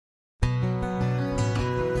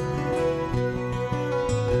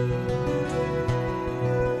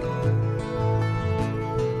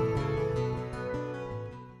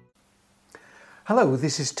Hello,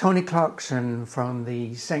 this is Tony Clarkson from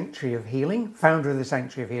the Sanctuary of Healing, founder of the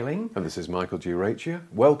Sanctuary of Healing. And this is Michael G. Reccia,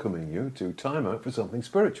 welcoming you to Time Out for Something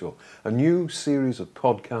Spiritual, a new series of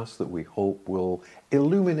podcasts that we hope will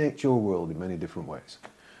illuminate your world in many different ways.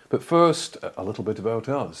 But first, a little bit about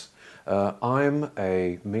us. I'm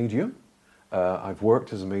a medium. I've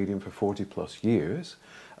worked as a medium for 40 plus years.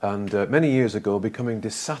 And many years ago, becoming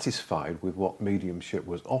dissatisfied with what mediumship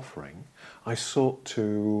was offering, I sought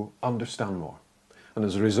to understand more. And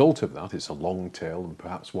as a result of that, it's a long tale, and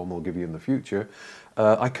perhaps one we'll give you in the future,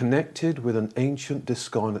 I connected with an ancient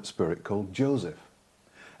discarnate spirit called Joseph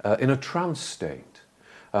in a trance state.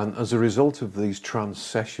 And as a result of these trance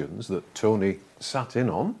sessions that Tony sat in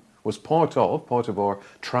on, was part of our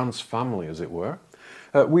trance family, as it were,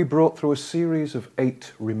 we brought through a series of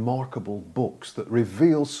 8 remarkable books that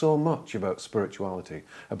reveal so much about spirituality,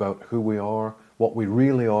 about who we are, what we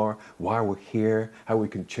really are, why we're here, how we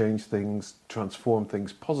can change things, transform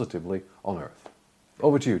things positively on Earth.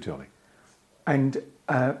 Over to you, Tony. And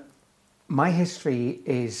my history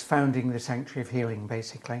is founding the Sanctuary of Healing,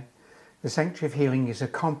 basically. The Sanctuary of Healing is a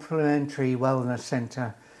complementary wellness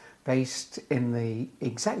centre based in the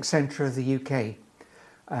exact centre of the UK.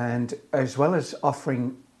 And as well as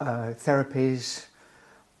offering therapies,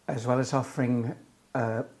 as well as offering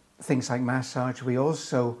things like massage, we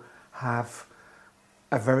also have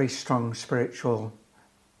a very strong spiritual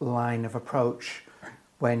line of approach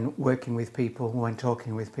when working with people, when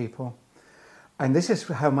talking with people. And this is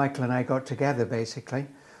how Michael and I got together, basically.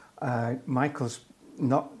 Michael's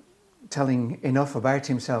not telling enough about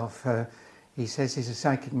himself. He says he's a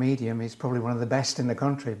psychic medium. He's probably one of the best in the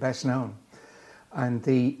country, best known. And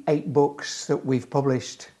the 8 books that we've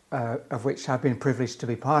published, of which I've been privileged to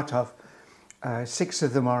be part of, 6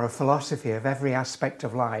 of them are a philosophy of every aspect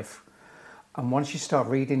of life. And once you start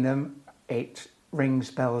reading them, it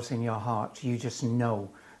rings bells in your heart. You just know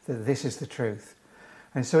that this is the truth.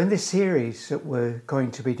 And so in this series that we're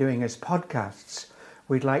going to be doing as podcasts,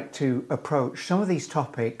 we'd like to approach some of these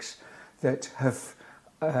topics that have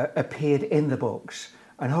appeared in the books.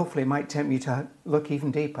 And hopefully it might tempt you to look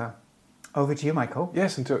even deeper. Over to you, Michael.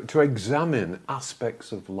 Yes, and to examine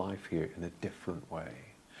aspects of life here in a different way.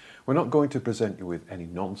 We're not going to present you with any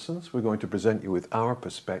nonsense. We're going to present you with our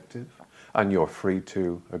perspective, and you're free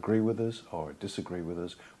to agree with us or disagree with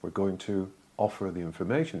us. We're going to offer the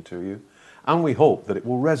information to you, and we hope that it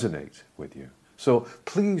will resonate with you. So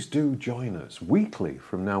please do join us weekly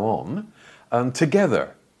from now on, and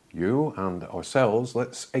together, you and ourselves,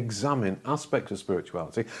 let's examine aspects of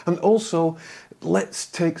spirituality, and also let's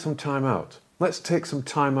take some time out. Let's take some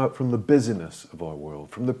time out from the busyness of our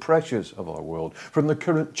world, from the pressures of our world, from the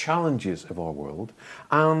current challenges of our world,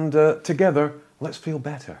 and together, let's feel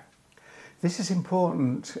better. This is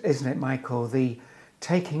important, isn't it, Michael? The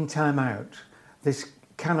taking time out. This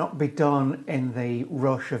cannot be done in the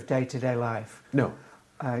rush of day-to-day life. No.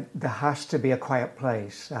 There has to be a quiet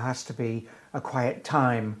place. There has to be a quiet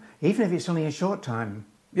time, even if it's only a short time.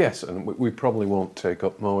 Yes, and we probably won't take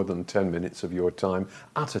up more than 10 minutes of your time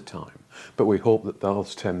at a time. But we hope that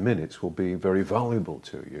those 10 minutes will be very valuable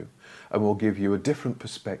to you and will give you a different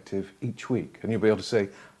perspective each week. And you'll be able to say,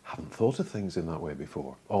 I haven't thought of things in that way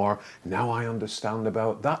before. Or, now I understand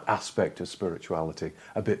about that aspect of spirituality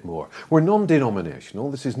a bit more. We're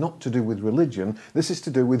non-denominational. This is not to do with religion. This is to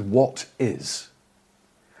do with what is.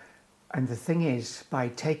 And the thing is, by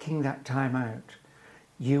taking that time out,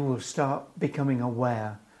 you will start becoming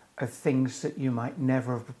aware of things that you might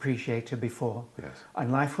never have appreciated before. Yes.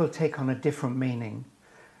 And life will take on a different meaning.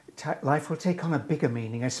 Life will take on a bigger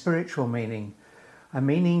meaning, a spiritual meaning, a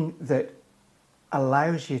meaning that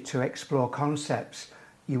allows you to explore concepts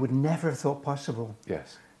you would never have thought possible.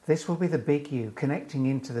 Yes. This will be the big you, connecting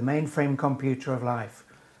into the mainframe computer of life.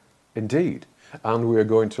 Indeed. And we are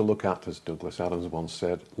going to look at, as Douglas Adams once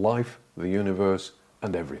said, life, the universe,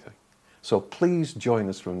 and everything. So please join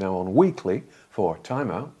us from now on weekly for Time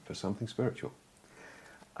Out for Something Spiritual.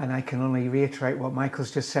 And I can only reiterate what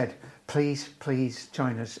Michael's just said. Please, please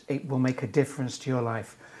join us. It will make a difference to your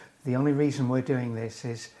life. The only reason we're doing this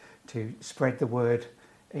is to spread the word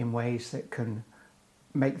in ways that can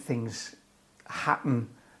make things happen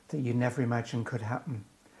that you never imagined could happen.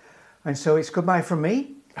 And so it's goodbye from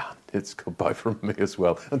me. It's goodbye from me as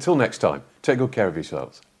well. Until next time, take good care of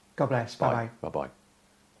yourselves. God bless. Bye-bye. Bye-bye.